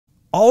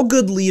All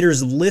good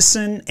leaders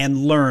listen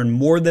and learn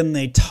more than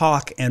they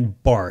talk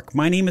and bark.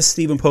 My name is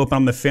Stephen Pope.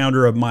 I'm the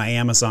founder of My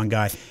Amazon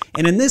Guy.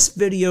 And in this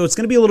video, it's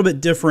going to be a little bit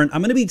different.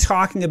 I'm going to be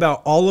talking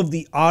about all of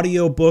the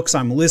audio books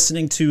I'm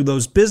listening to,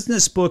 those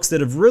business books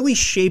that have really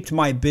shaped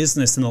my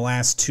business in the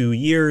last 2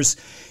 years.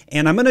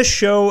 And I'm going to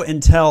show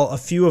and tell a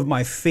few of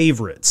my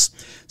favorites.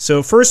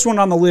 So first one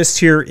on the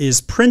list here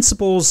is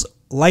Principles,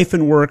 Life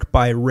and Work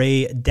by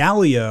Ray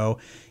Dalio.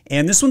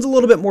 And this one's a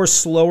little bit more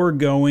slower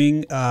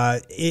going.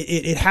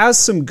 It has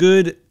some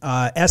good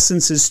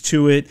essences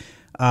to it.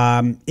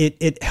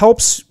 It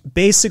helps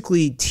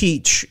basically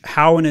teach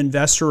how an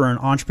investor or an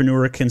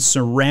entrepreneur can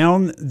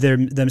surround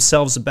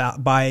themselves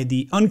by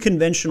the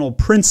unconventional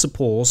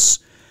principles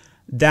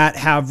that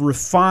have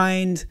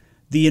refined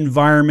the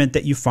environment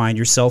that you find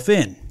yourself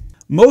in.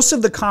 Most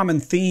of the common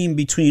theme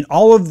between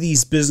all of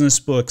these business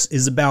books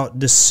is about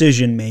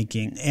decision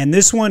making. And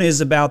this one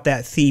is about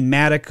that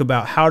thematic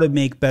about how to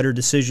make better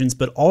decisions,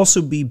 but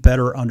also be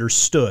better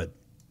understood.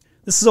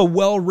 This is a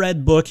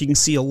well-read book. You can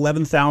see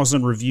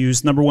 11,000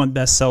 reviews, #1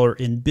 bestseller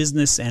in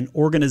business and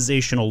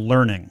organizational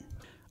learning.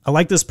 I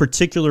like this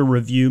particular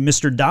review.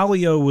 Mr.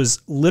 Dalio was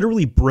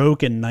literally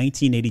broke in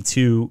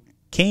 1982,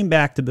 came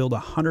back to build a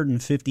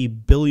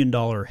 $150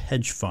 billion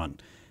hedge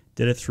fund.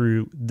 Did it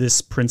through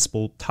this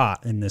principle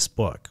taught in this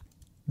book.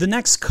 The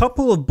next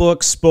couple of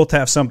books both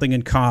have something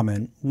in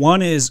common.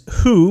 One is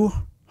Who,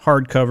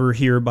 hardcover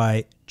here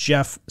by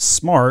Jeff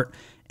Smart,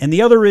 and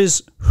the other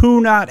is Who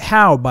Not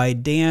How by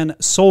Dan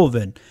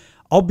Sullivan.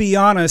 I'll be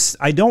honest,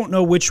 I don't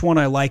know which one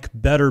I like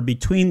better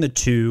between the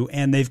two,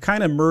 and they've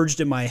kind of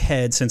merged in my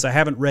head since I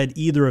haven't read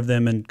either of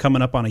them and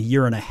coming up on a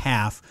year and a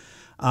half.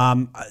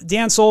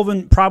 Dan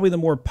Sullivan, probably the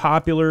more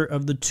popular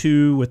of the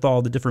two with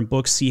all the different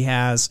books he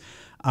has.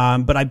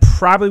 But I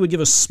probably would give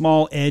a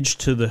small edge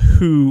to the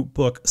Who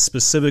book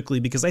specifically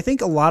because I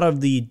think a lot of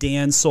the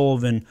Dan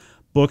Sullivan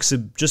books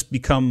have just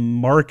become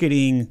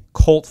marketing,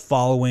 cult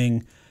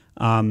following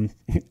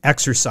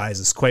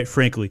exercises, quite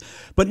frankly.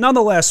 But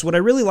nonetheless, what I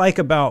really like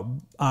about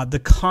the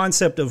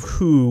concept of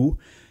Who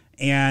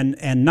and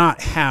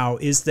not How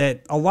is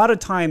that a lot of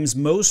times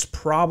most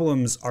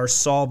problems are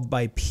solved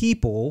by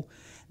people,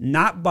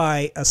 not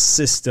by a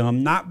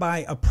system, not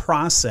by a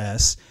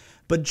process,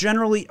 but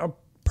generally a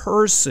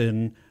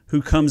person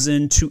who comes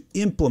in to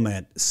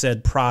implement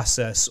said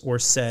process or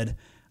said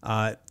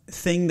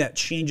thing that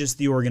changes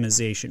the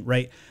organization,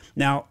 right?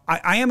 Now,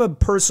 I am a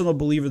personal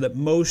believer that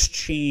most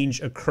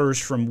change occurs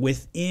from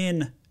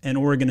within an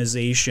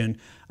organization,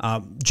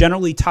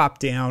 generally top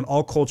down,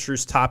 all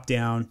cultures top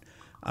down,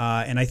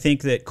 and I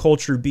think that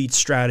culture beats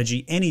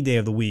strategy any day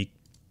of the week.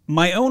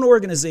 My own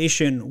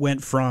organization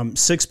went from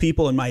 6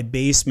 people in my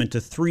basement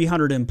to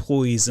 300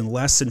 employees in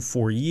less than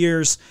 4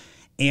 years.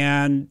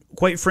 And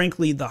quite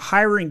frankly, the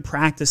hiring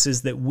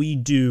practices that we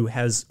do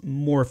has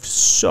morphed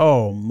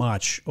so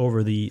much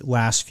over the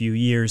last few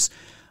years.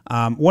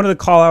 One of the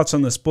call outs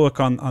on this book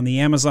on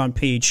the Amazon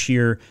page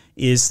here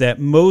is that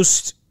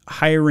most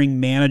hiring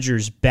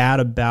managers bat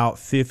about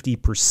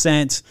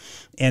 50%.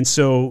 And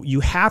so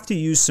you have to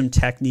use some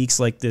techniques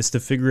like this to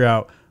figure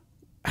out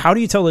how do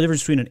you tell the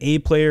difference between an A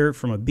player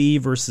from a B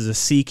versus a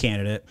C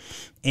candidate.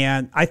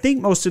 And I think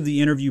most of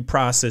the interview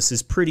process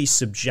is pretty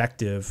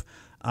subjective.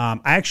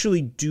 I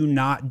actually do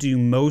not do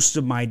most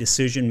of my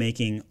decision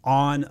making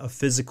on a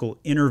physical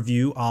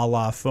interview, a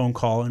la phone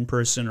call, in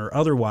person, or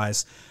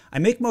otherwise. I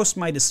make most of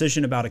my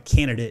decision about a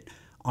candidate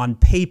on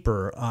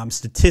paper,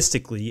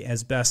 statistically,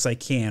 as best I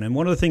can. And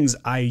one of the things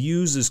I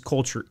use is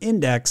Culture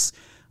Index,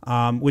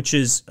 which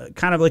is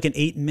kind of like an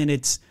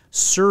 8-minute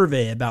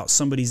survey about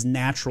somebody's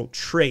natural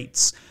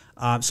traits.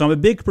 So I'm a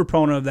big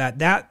proponent of that.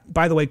 That,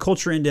 by the way,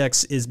 Culture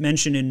Index is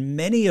mentioned in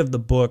many of the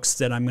books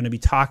that I'm going to be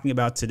talking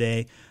about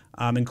today,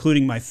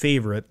 including my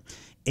favorite.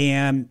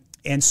 And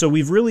so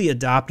we've really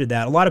adopted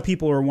that. A lot of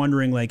people are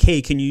wondering, like,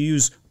 hey, can you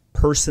use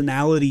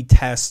personality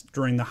tests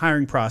during the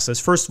hiring process?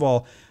 First of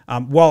all,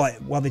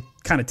 while they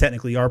kind of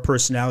technically are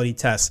personality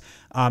tests,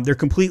 they're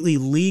completely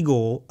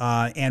legal,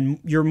 and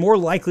you're more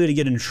likely to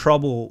get in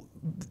trouble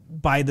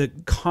by the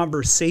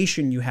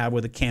conversation you have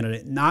with a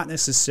candidate, not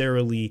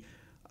necessarily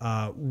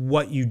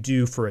what you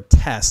do for a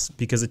test,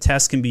 because a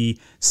test can be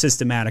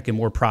systematic and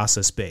more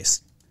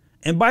process-based.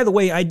 And by the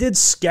way, I did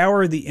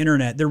scour the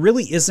internet. There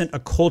really isn't a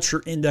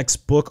Culture Index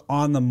book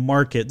on the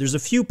market. There's a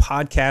few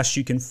podcasts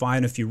you can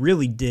find if you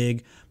really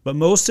dig, but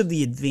most of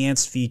the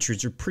advanced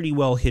features are pretty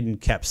well hidden,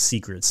 kept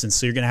secrets. And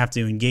so you're going to have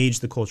to engage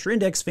the Culture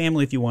Index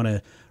family if you want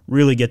to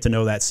really get to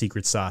know that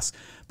secret sauce.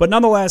 But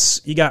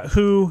nonetheless, you got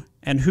Who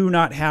and Who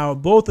Not How,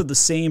 both of the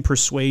same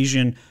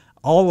persuasion,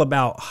 all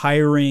about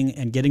hiring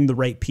and getting the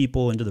right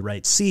people into the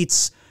right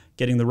seats,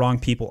 getting the wrong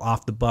people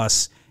off the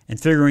bus, and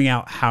figuring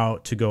out how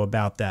to go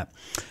about that.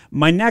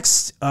 My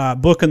next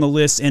book on the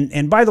list,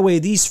 and by the way,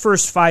 these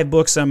first 5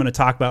 books I'm going to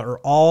talk about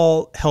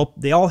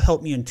they all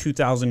helped me in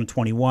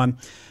 2021.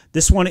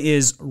 This one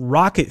is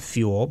Rocket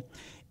Fuel,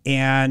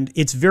 And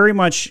it's very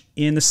much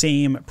in the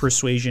same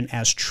persuasion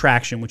as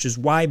Traction, which is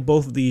why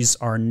both of these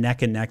are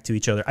neck and neck to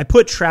each other. I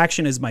put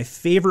Traction as my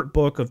favorite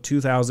book of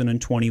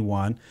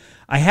 2021.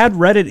 I had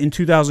read it in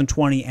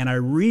 2020 and I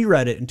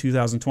reread it in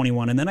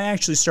 2021, and then I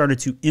actually started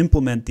to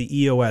implement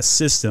the EOS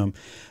system.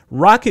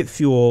 Rocket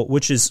Fuel,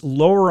 which is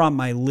lower on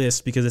my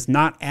list because it's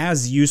not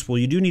as useful.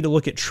 You do need to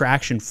look at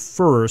Traction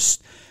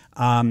first.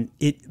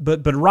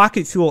 But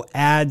Rocket Fuel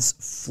adds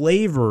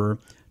flavor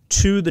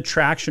to the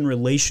Traction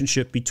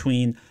relationship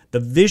between the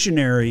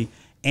visionary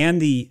and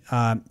the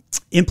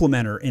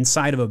implementer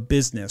inside of a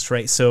business,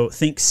 right? So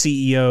think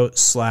CEO/COO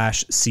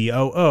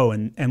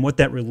and what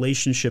that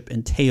relationship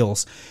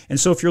entails. And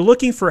so if you're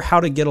looking for how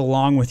to get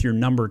along with your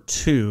number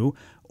two,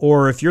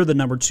 or if you're the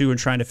number two and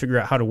trying to figure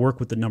out how to work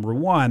with the number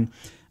one,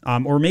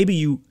 or maybe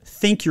you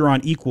think you're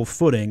on equal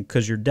footing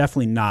because you're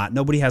definitely not.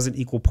 Nobody has an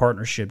equal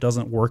partnership.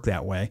 Doesn't work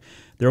that way.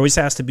 There always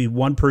has to be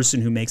one person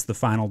who makes the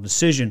final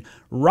decision.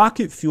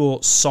 Rocket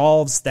Fuel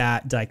solves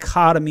that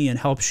dichotomy and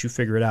helps you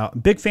figure it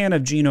out. Big fan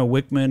of Gino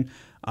Wickman.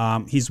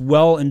 He's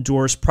well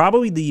endorsed,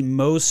 probably the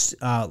most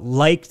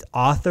liked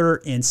author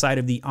inside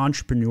of the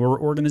Entrepreneur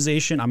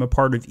Organization. I'm a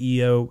part of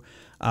EO.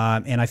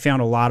 And I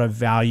found a lot of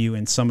value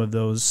in some of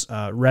those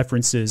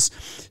references.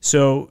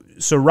 So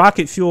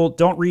Rocket Fuel,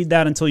 don't read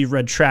that until you've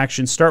read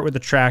Traction. Start with the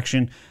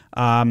Traction.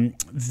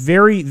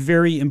 Very,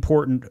 very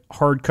important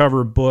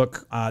hardcover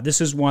book.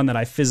 This is one that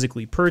I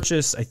physically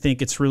purchased. I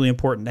think it's really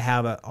important to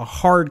have a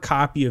hard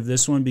copy of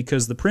this one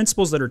because the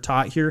principles that are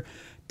taught here,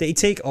 they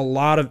take a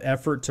lot of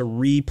effort to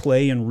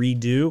replay and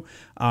redo.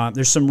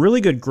 There's some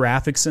really good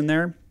graphics in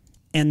there.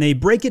 And they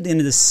break it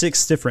into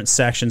 6 different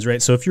sections,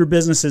 right? So if your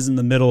business is in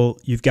the middle,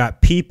 you've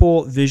got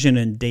people, vision,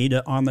 and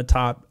data on the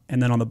top.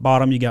 And then on the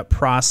bottom, you got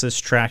process,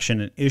 traction,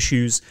 and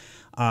issues.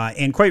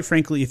 And quite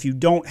frankly, if you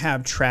don't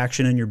have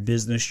traction in your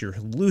business, you're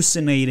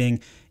hallucinating,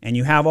 and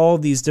you have all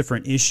of these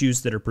different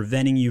issues that are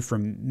preventing you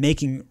from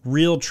making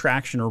real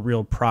traction or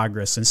real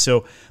progress. And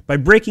so by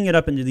breaking it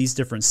up into these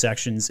different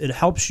sections, it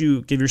helps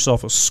you give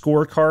yourself a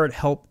scorecard,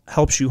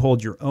 helps you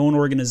hold your own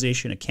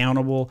organization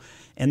accountable.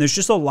 And there's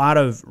just a lot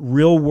of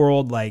real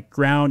world, like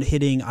ground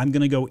hitting, I'm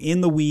going to go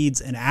in the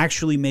weeds and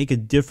actually make a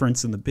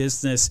difference in the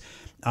business.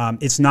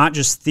 It's not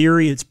just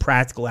theory, it's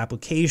practical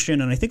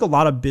application. And I think a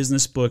lot of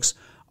business books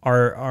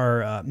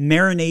are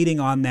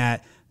marinating on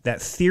that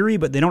theory,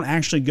 but they don't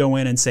actually go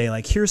in and say,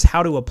 like, here's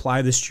how to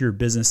apply this to your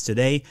business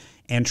today.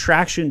 And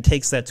Traction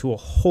takes that to a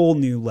whole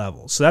new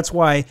level. So that's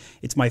why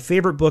it's my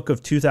favorite book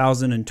of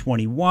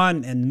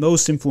 2021 and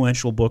most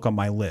influential book on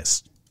my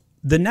list.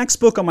 The next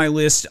book on my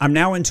list, I'm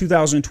now in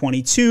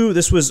 2022.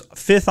 This was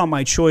 5th on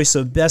my choice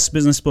of best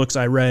business books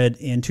I read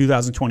in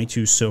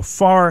 2022 so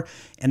far,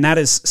 and that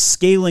is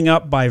Scaling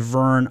Up by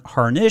Verne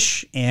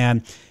Harnish.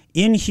 And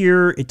in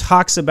here, it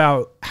talks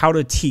about how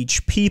to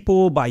teach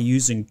people by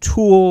using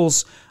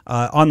tools.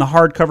 On the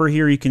hardcover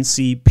here, you can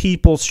see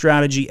people,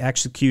 strategy,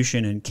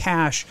 execution, and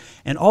cash.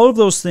 And all of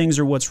those things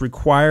are what's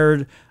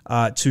required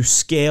to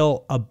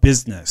scale a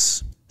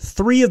business.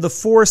 3 of the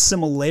 4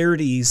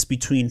 similarities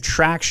between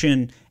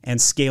Traction and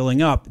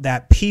Scaling Up,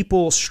 that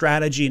people,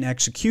 strategy, and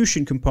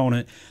execution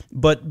component,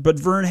 but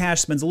Verne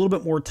Harnish spends a little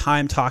bit more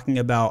time talking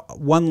about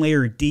one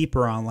layer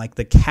deeper on like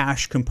the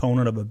cash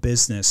component of a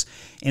business.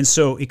 And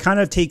so it kind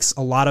of takes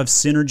a lot of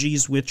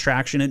synergies with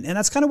Traction, and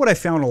that's kind of what I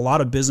found in a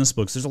lot of business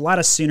books. There's a lot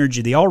of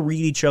synergy. They all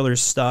read each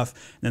other's stuff,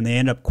 and then they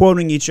end up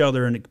quoting each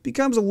other, and it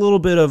becomes a little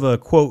bit of a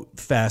quote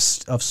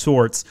fest of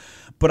sorts.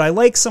 But I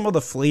like some of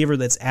the flavor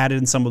that's added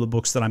in some of the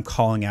books that I'm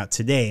calling out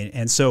today.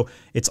 And so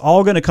it's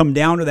all going to come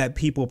down to that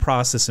people,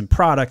 process, and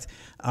product.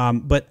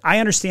 But I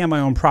understand my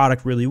own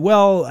product really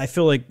well. I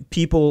feel like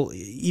people,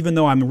 even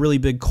though I'm a really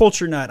big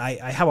culture nut, I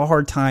have a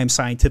hard time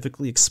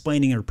scientifically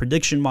explaining or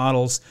prediction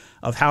models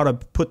of how to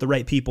put the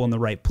right people in the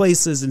right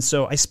places. And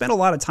so I spend a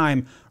lot of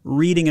time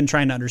reading and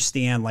trying to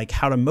understand like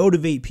how to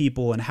motivate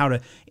people and how to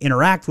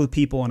interact with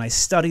people. And I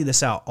study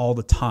this out all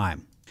the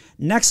time.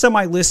 Next on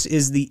my list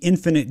is The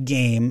Infinite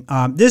Game.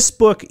 This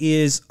book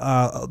is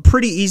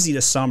pretty easy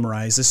to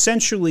summarize.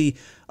 Essentially,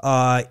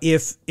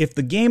 if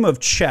the game of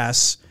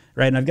chess,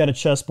 right, and I've got a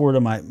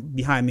chessboard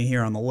behind me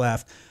here on the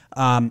left,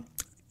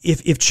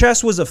 if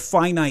chess was a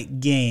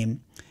finite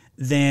game,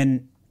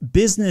 then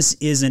business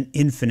is an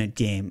infinite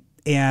game.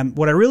 And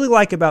what I really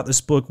like about this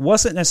book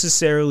wasn't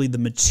necessarily the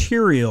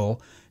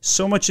material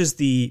so much as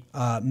the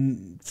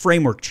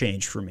framework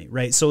change for me,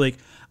 right? So like,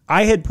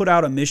 I had put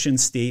out a mission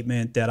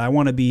statement that I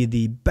want to be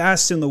the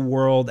best in the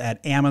world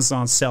at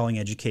Amazon selling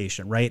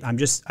education, right?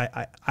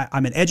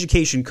 I'm an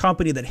education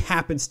company that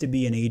happens to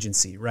be an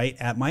agency, right?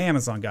 At my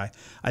Amazon guy,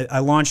 I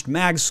launched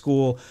Mag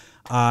School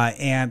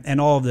and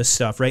all of this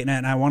stuff, right?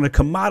 And I want to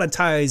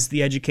commoditize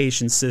the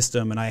education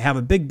system. And I have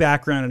a big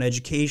background in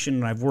education,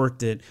 and I've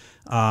worked at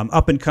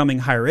up-and-coming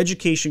higher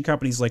education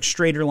companies like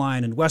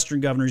Straighterline and Western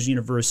Governors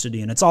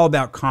University, and it's all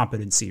about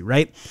competency,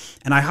 right?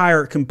 And I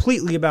hire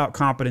completely about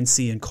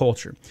competency and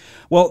culture.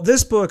 Well,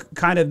 this book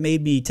kind of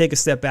made me take a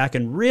step back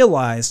and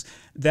realize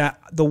that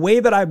the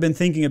way that I've been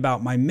thinking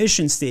about my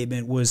mission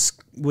statement was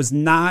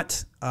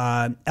not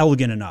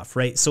elegant enough,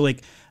 right? So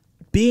like,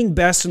 being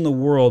best in the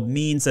world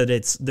means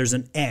that there's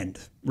an end,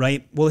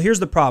 right? Well, here's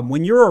the problem.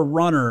 When you're a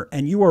runner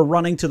and you are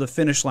running to the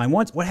finish line,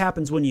 what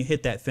happens when you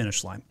hit that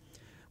finish line?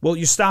 Well,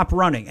 you stop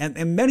running.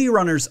 And many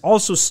runners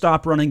also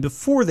stop running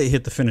before they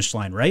hit the finish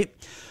line, right?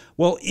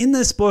 Well, in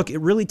this book, it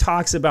really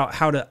talks about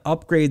how to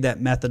upgrade that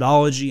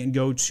methodology and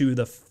go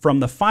to from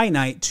the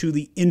finite to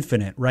the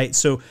infinite, right?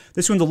 So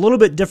this one's a little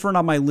bit different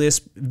on my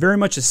list, very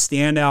much a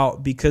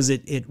standout because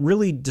it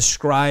really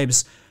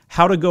describes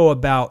how to go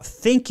about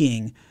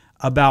thinking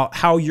about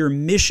how your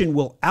mission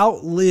will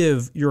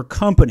outlive your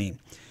company.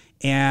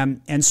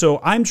 And so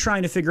I'm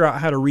trying to figure out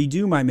how to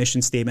redo my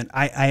mission statement.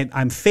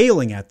 I'm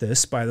failing at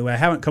this, by the way. I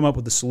haven't come up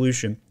with a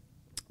solution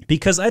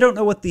because I don't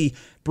know what the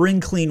bring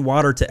clean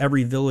water to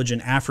every village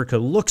in Africa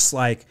looks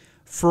like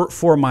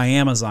for my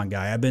Amazon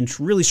guy. I've been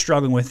really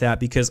struggling with that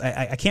because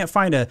I can't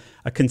find a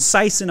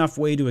concise enough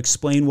way to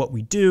explain what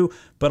we do,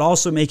 but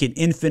also make it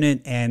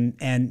infinite.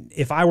 And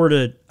if I were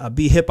to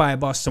be hit by a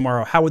bus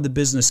tomorrow, how would the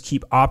business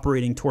keep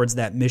operating towards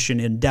that mission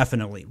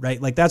indefinitely, right?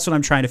 Like that's what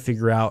I'm trying to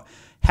figure out.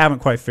 Haven't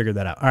quite figured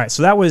that out. All right,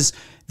 so that was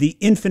The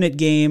Infinite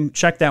Game.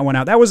 Check that one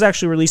out. That was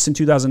actually released in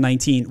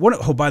 2019.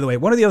 By the way,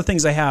 one of the other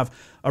things I have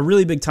a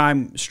really big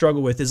time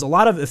struggle with is a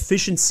lot of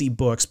efficiency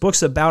books.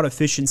 Books about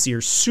efficiency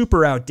are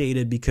super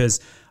outdated because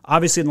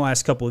obviously in the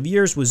last couple of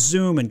years with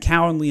Zoom and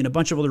Calendly and a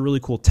bunch of other really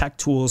cool tech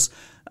tools,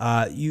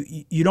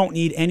 you don't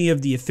need any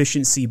of the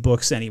efficiency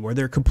books anymore.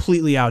 They're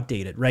completely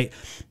outdated, right?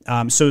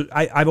 So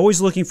I'm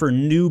always looking for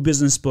new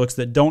business books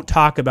that don't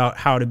talk about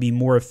how to be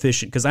more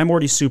efficient because I'm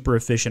already super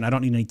efficient. I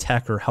don't need any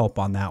tech or help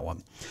on that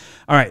one.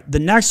 All right, the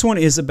next one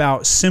is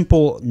about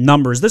simple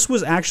numbers. This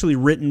was actually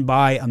written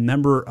by a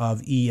member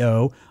of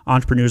EO,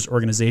 Entrepreneurs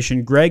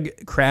Organization,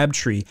 Greg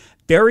Crabtree.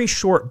 Very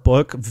short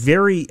book,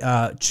 very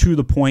to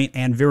the point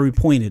and very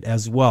pointed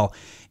as well.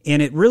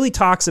 And it really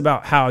talks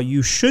about how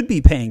you should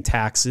be paying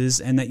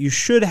taxes and that you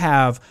should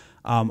have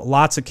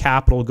lots of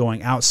capital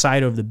going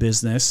outside of the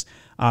business.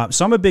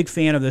 So I'm a big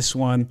fan of this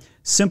one.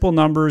 Simple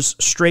numbers,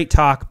 straight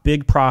talk,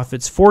 big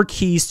profits, 4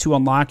 keys to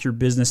unlock your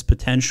business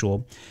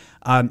potential.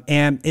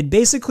 And it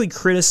basically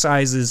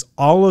criticizes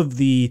all of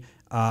the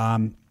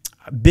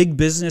big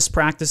business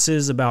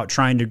practices about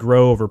trying to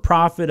grow over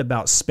profit,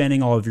 about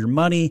spending all of your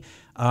money.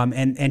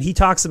 And he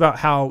talks about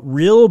how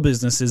real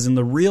businesses in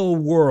the real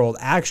world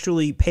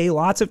actually pay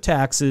lots of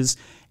taxes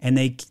and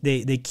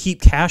they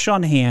keep cash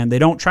on hand. They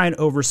don't try and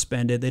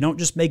overspend it. They don't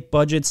just make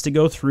budgets to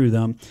go through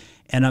them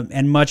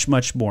and much,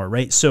 much more,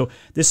 right? So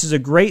this is a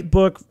great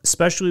book,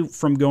 especially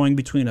from going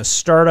between a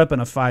startup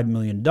and a $5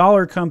 million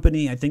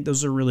company. I think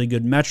those are really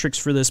good metrics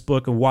for this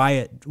book of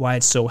why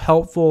it's so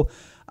helpful.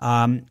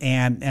 And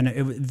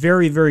a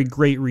very, very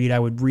great read. I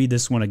would read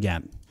this one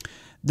again.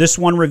 This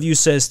one review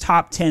says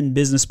top 10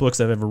 business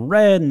books I've ever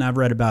read, and I've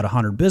read about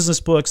 100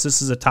 business books.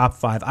 This is a top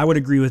 5. I would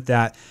agree with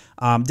that.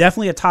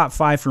 Definitely a top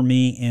 5 for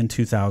me in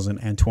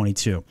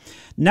 2022.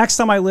 Next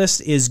on my list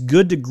is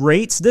Good to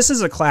Great. This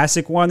is a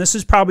classic one. This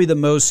is probably the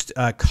most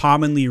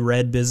commonly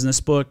read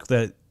business book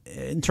that,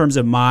 in terms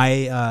of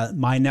my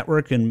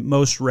network, and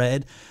most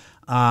read.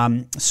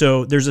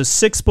 So there's a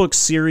 6-book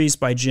series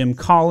by Jim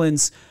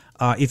Collins.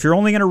 If you're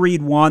only going to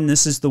read one,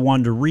 this is the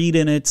one to read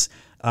in it.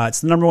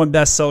 It's the #1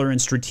 bestseller in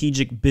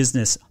strategic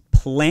business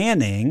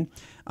planning.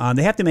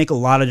 They have to make a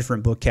lot of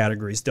different book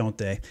categories, don't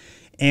they?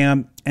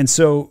 And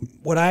so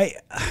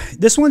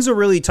this one's a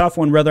really tough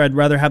one, whether I'd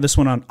rather have this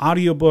one on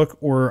audiobook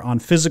or on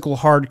physical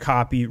hard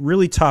copy.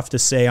 Really tough to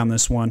say on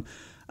this one.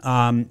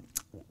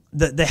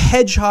 The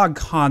hedgehog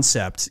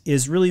concept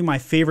is really my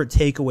favorite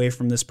takeaway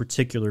from this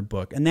particular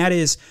book. And that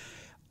is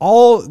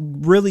all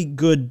really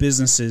good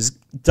businesses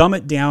dumb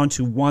it down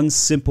to one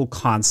simple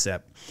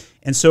concept.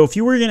 And so if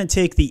you were going to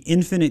take the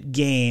infinite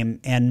game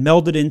and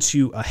meld it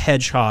into a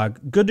hedgehog,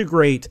 Good to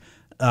Great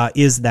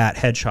is that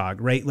hedgehog,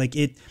 right? Like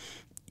it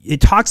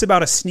talks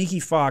about a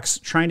sneaky fox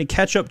trying to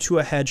catch up to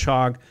a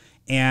hedgehog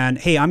and,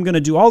 hey, I'm going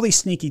to do all these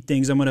sneaky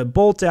things. I'm going to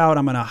bolt out.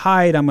 I'm going to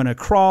hide. I'm going to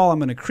crawl. I'm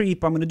going to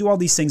creep. I'm going to do all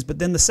these things. But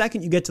then the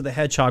second you get to the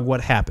hedgehog,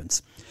 what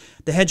happens?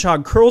 The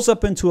hedgehog curls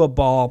up into a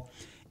ball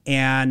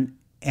and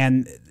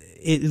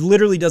it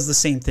literally does the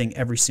same thing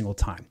every single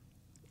time.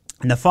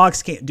 And the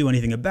fox can't do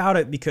anything about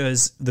it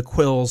because the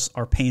quills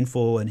are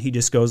painful and he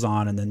just goes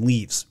on and then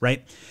leaves,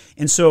 right?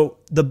 And so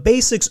the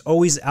basics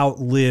always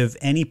outlive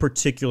any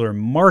particular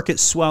market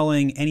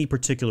swelling, any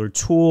particular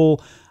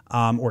tool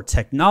or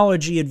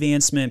technology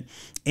advancement.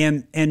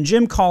 And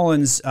Jim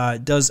Collins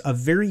does a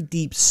very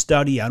deep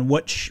study on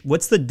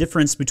what's the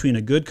difference between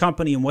a good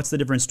company and what's the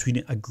difference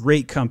between a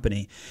great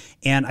company.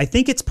 And I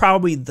think it's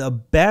probably the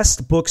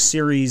best book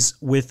series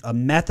with a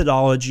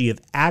methodology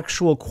of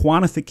actual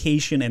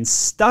quantification and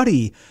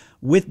study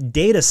with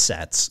data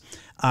sets.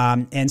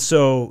 And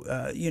so,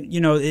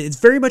 it's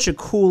very much a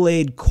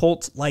Kool-Aid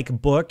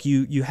cult-like book.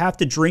 You have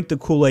to drink the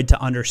Kool-Aid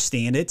to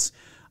understand it.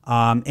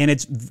 And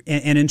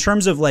in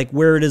terms of like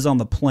where it is on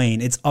the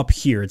plane, it's up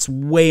here. It's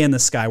way in the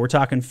sky. We're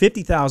talking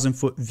 50,000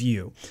 foot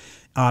view.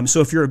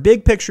 So if you're a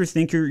big picture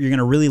thinker, you're going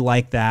to really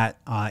like that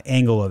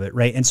angle of it,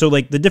 right? And so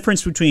like the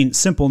difference between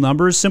simple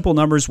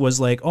numbers was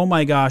like, oh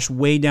my gosh,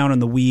 way down in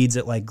the weeds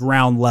at like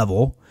ground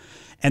level.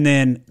 And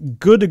then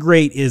good to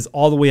great is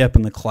all the way up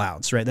in the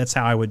clouds, right? That's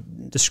how I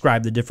would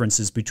describe the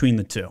differences between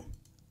the two.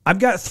 I've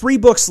got 3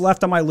 books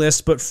left on my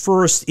list, but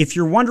first, if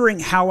you're wondering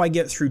how I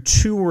get through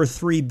 2 or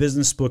 3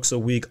 business books a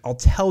week, I'll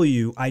tell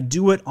you, I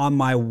do it on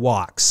my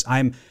walks.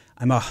 I'm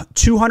a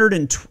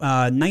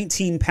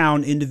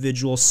 219-pound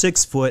individual,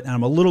 6 foot, and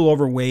I'm a little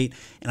overweight,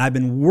 and I've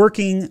been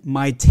working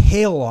my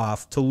tail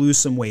off to lose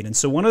some weight. And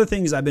so one of the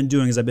things I've been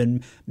doing is I've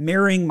been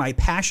marrying my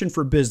passion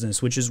for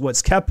business, which is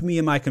what's kept me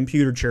in my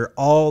computer chair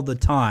all the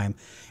time,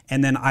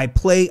 and then I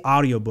play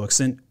audiobooks.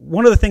 And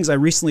one of the things I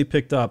recently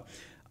picked up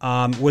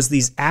was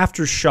these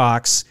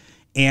Aftershocks,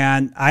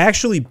 and I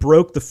actually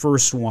broke the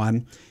first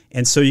one.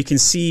 And so you can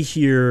see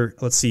here,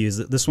 let's see, is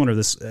it this one or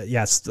this?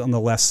 Yeah, it's on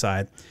the left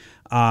side.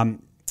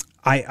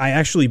 I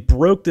actually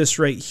broke this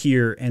right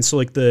here, and so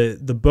like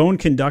the bone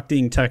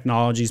conducting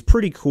technology is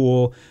pretty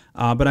cool,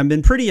 but I've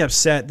been pretty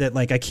upset that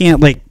like I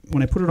can't, like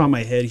when I put it on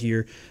my head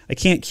here, I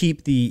can't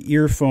keep the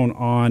earphone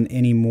on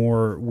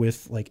anymore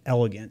with like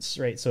elegance,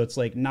 right? So it's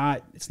like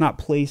it's not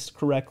placed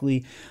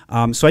correctly.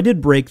 So I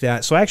did break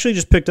that. So I actually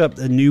just picked up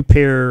a new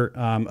pair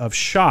of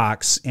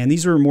shocks, and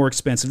these are more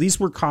expensive. These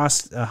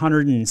cost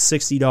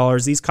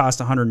 $160. These cost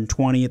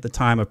 $120 at the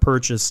time of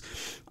purchase.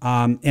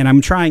 And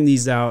I'm trying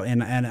these out,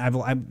 and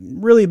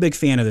I'm really a big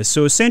fan of this.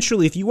 So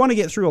essentially, if you want to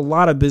get through a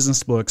lot of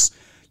business books,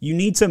 you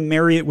need to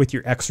marry it with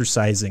your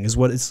exercising is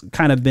what it's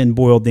kind of been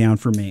boiled down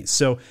for me.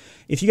 So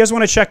if you guys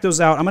want to check those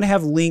out, I'm going to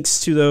have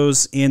links to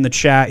those in the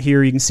chat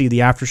here. You can see the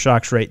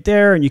Aftershocks right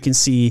there, and you can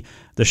see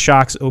the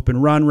Shocks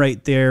Open Run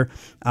right there.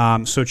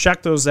 So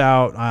check those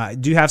out. I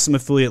do have some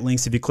affiliate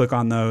links. If you click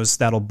on those,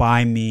 that'll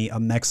buy me a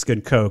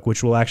Mexican Coke,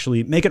 which will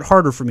actually make it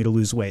harder for me to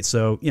lose weight.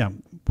 So,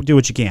 do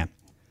what you can.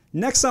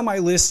 Next on my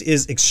list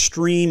is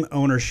Extreme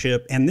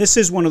Ownership, and this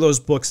is one of those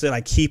books that I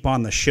keep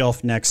on the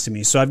shelf next to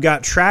me. So I've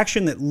got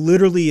Traction that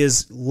literally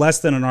is less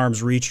than an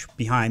arm's reach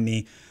behind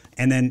me,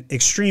 and then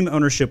Extreme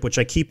Ownership, which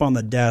I keep on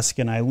the desk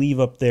and I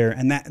leave up there.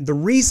 And the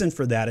reason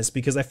for that is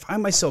because I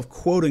find myself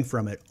quoting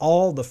from it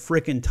all the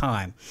frickin'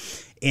 time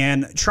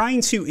and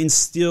trying to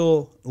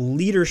instill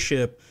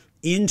leadership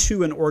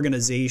into an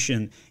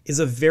organization is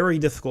a very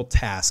difficult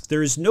task.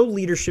 There is no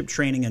leadership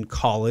training in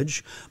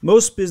college.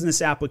 Most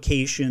business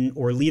application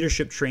or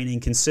leadership training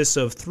consists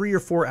of 3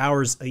 or 4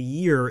 hours a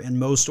year in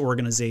most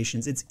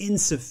organizations. It's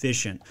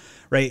insufficient,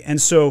 right?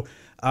 And so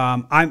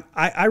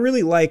I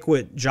really like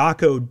what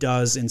Jocko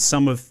does in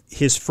some of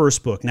his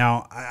first book.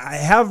 Now, I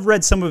have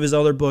read some of his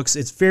other books.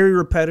 It's very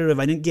repetitive.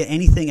 I didn't get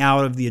anything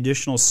out of the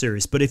additional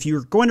series. But if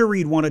you're going to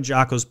read one of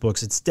Jocko's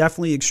books, it's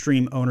definitely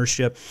Extreme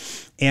Ownership.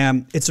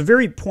 And it's a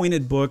very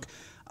pointed book.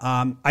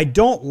 I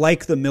don't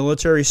like the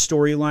military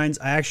storylines.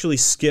 I actually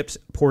skipped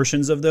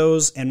portions of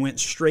those and went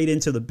straight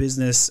into the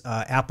business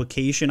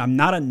application. I'm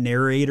not a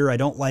narrator. I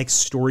don't like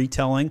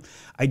storytelling.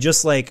 I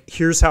just like,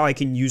 here's how I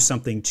can use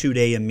something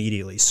today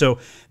immediately. So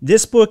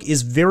this book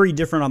is very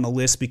different on the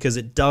list because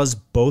it does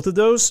both of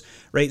those,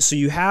 right? So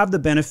you have the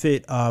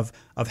benefit of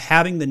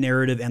having the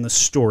narrative and the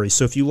story.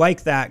 So if you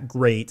like that,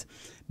 great.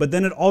 But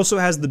then it also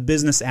has the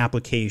business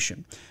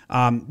application.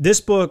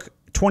 This book,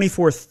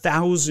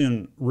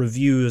 24,000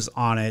 reviews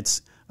on it.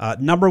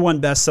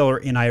 #1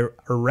 bestseller in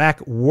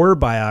Iraq war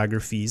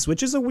biographies,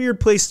 which is a weird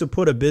place to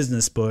put a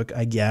business book,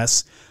 I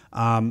guess.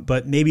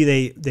 But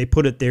maybe they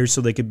put it there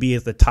so they could be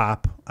at the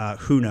top.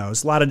 Who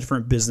knows? A lot of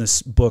different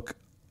business book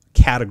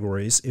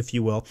categories, if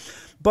you will.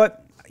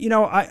 But,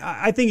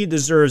 I think it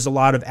deserves a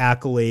lot of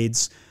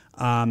accolades.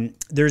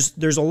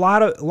 There's a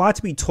lot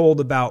to be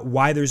told about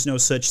why there's no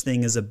such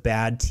thing as a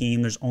bad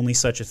team. There's only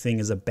such a thing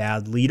as a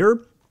bad leader.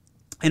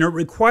 And it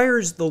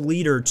requires the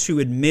leader to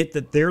admit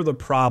that they're the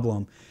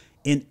problem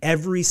in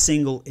every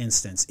single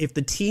instance. If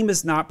the team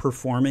is not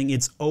performing,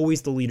 it's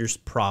always the leader's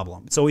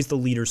problem. It's always the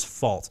leader's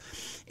fault.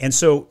 And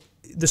so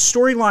the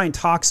storyline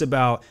talks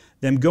about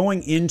them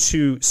going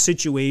into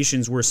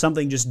situations where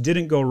something just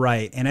didn't go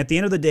right. And at the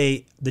end of the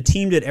day, the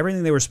team did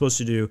everything they were supposed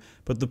to do,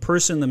 but the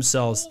person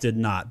themselves did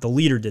not. The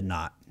leader did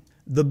not.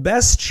 The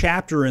best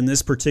chapter in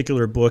this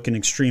particular book in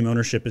Extreme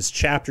Ownership is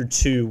chapter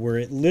 2, where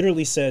it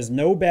literally says,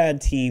 no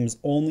bad teams,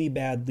 only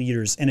bad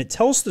leaders. And it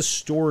tells the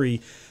story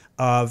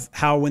of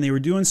how when they were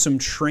doing some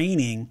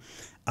training,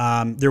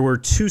 there were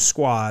 2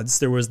 squads.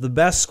 There was the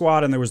best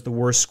squad and there was the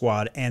worst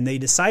squad. And they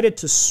decided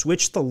to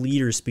switch the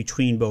leaders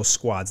between both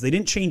squads. They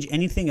didn't change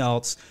anything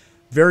else.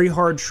 Very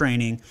hard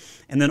training.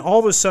 And then all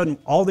of a sudden,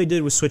 all they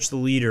did was switch the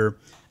leader.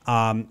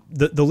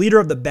 The leader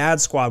of the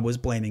bad squad was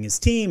blaming his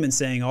team and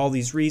saying all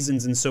these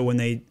reasons. And so when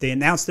they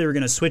announced they were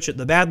going to switch it,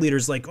 the bad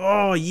leader's like,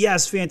 oh,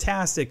 yes,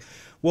 fantastic.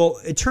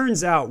 Well, it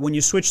turns out when you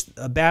switch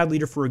a bad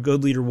leader for a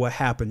good leader, what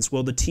happens?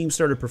 Well, the team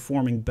started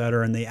performing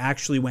better, and they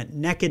actually went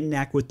neck and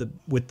neck with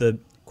the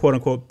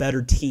quote-unquote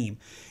better team.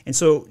 And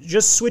so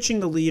just switching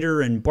the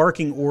leader and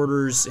barking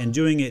orders and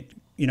doing it,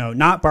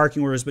 not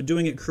barking orders, but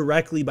doing it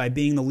correctly by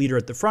being the leader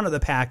at the front of the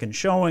pack and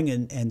showing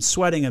and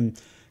sweating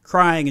and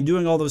crying and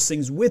doing all those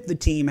things with the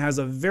team has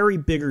a very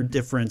bigger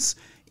difference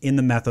in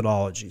the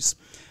methodologies.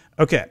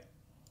 Okay,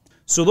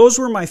 so those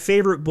were my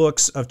favorite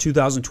books of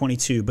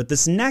 2022, but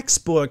this next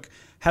book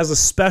has a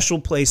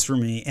special place for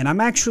me, and I'm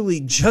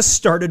actually just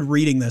started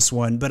reading this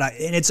one,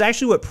 and it's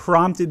actually what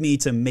prompted me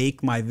to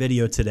make my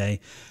video today,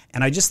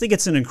 and I just think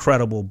it's an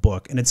incredible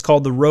book, and it's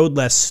called The Road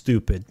Less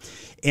Stupid,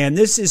 and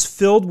this is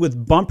filled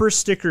with bumper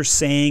sticker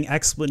saying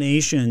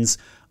explanations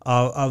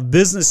of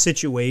business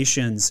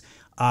situations.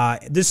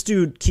 This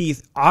dude,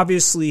 Keith,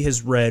 obviously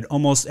has read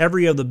almost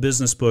every of the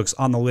business books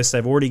on the list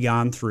I've already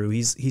gone through.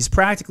 He's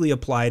practically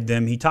applied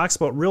them. He talks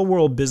about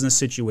real-world business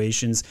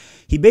situations.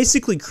 He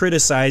basically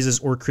criticizes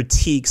or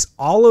critiques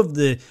all of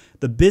the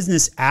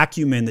business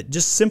acumen that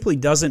just simply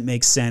doesn't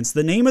make sense.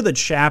 The name of the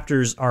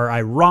chapters are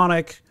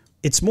ironic.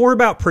 It's more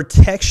about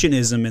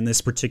protectionism in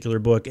this particular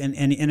book, and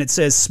it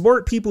says,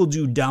 smart people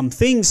do dumb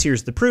things.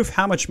 Here's the proof.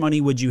 How much money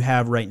would you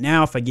have right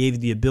now if I gave you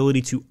the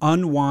ability to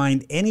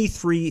unwind any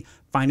 3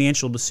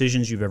 financial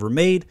decisions you've ever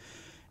made?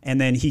 And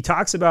then he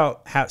talks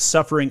about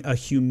suffering a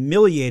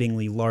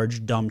humiliatingly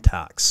large dumb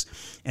tax.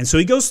 And so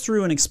he goes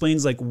through and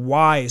explains like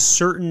why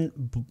certain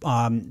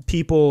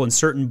people and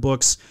certain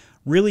books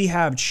really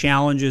have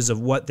challenges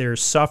of what they're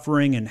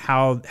suffering and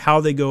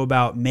how they go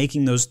about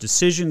making those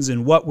decisions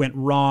and what went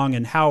wrong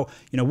and how,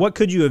 what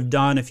could you have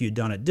done if you'd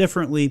done it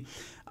differently.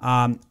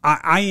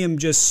 I am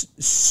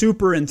just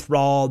super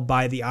enthralled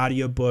by the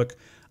audiobook.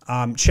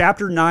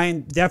 Chapter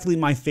 9, definitely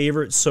my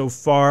favorite so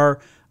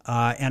far.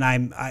 And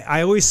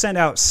I always send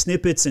out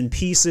snippets and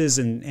pieces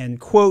and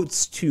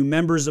quotes to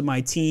members of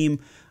my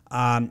team.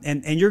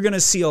 And you're going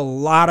to see a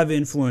lot of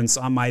influence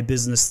on my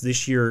business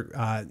this year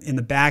in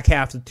the back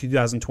half of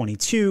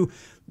 2022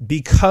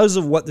 because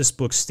of what this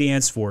book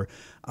stands for.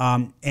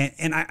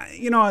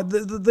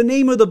 The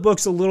name of the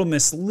book's a little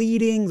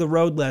misleading, The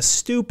Road Less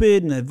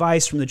Stupid, and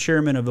advice from the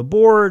chairman of a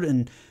board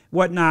and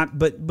whatnot.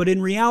 But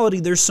in reality,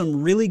 there's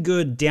some really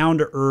good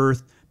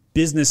down-to-earth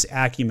business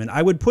acumen.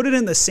 I would put it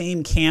in the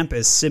same camp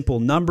as Simple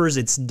Numbers.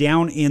 It's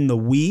down in the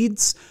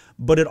weeds,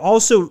 but it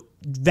also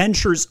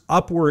ventures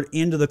upward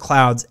into the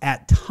clouds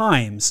at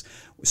times.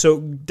 So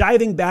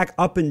diving back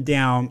up and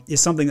down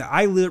is something that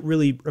I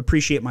really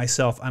appreciate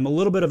myself. I'm a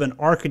little bit of an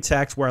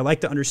architect where I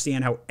like to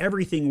understand how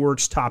everything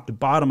works top to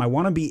bottom. I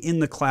want to be in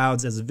the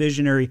clouds as a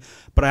visionary,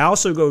 but I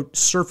also go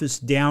surface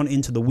down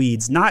into the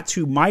weeds, not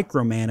to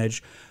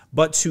micromanage,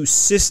 but to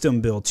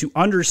system build, to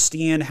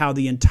understand how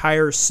the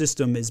entire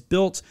system is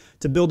built,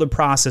 to build a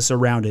process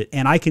around it.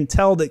 And I can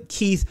tell that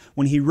Keith,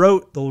 when he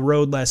wrote The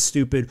Road Less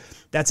Stupid,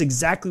 that's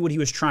exactly what he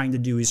was trying to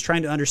do. He's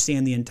trying to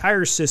understand the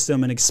entire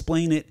system and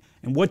explain it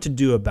and what to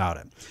do about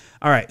it.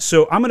 All right,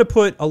 so I'm going to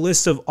put a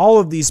list of all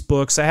of these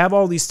books. I have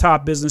all these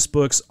top business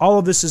books. All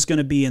of this is going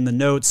to be in the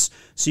notes,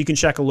 so you can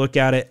check a look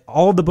at it.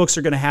 All of the books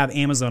are going to have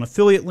Amazon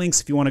affiliate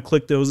links. If you want to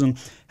click those and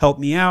help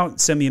me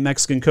out, send me a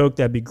Mexican Coke,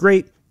 that'd be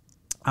great.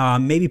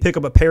 Maybe pick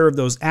up a pair of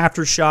those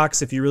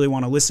Aftershocks if you really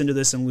want to listen to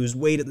this and lose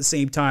weight at the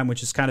same time, which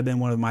has kind of been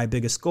one of my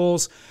biggest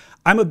goals.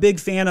 I'm a big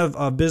fan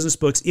of business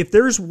books. If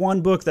there's one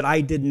book that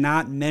I did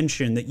not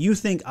mention that you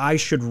think I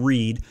should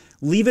read,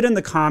 leave it in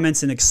the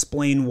comments and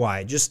explain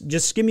why.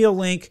 Just give me a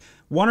link,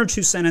 1 or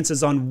 2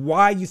 sentences on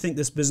why you think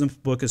this business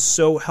book is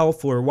so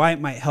helpful or why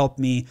it might help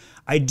me.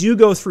 I do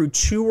go through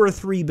 2 or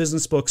 3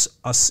 business books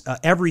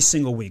every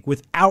single week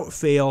without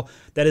fail.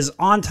 That is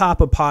on top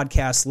of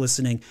podcast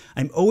listening.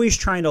 I'm always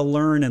trying to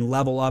learn and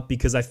level up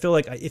because I feel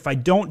like if I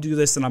don't do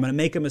this, then I'm going to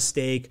make a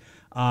mistake.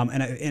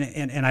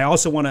 And I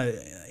also want to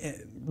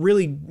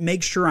really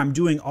make sure I'm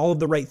doing all of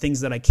the right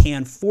things that I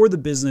can for the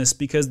business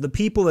because the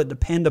people that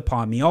depend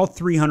upon me, all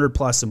 300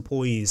 plus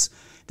employees,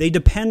 they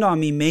depend on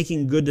me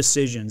making good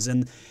decisions.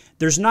 And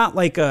there's not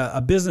like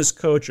a business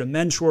coach, a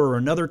mentor, or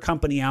another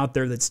company out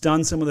there that's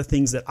done some of the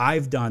things that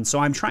I've done. So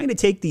I'm trying to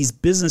take these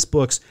business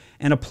books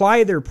and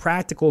apply their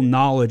practical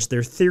knowledge,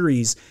 their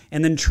theories,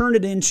 and then turn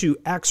it into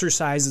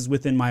exercises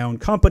within my own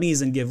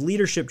companies and give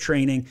leadership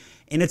training.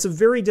 And it's a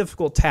very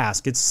difficult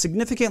task. It's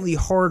significantly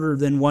harder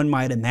than one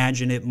might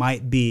imagine it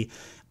might be.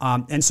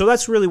 And so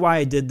that's really why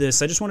I did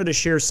this. I just wanted to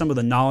share some of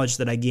the knowledge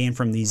that I gained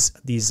from these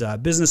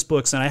business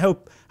books, and I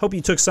hope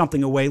you took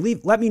something away.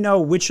 Let me know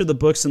which of the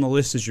books in the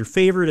list is your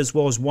favorite, as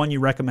well as one you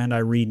recommend I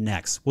read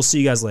next. We'll see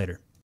you guys later.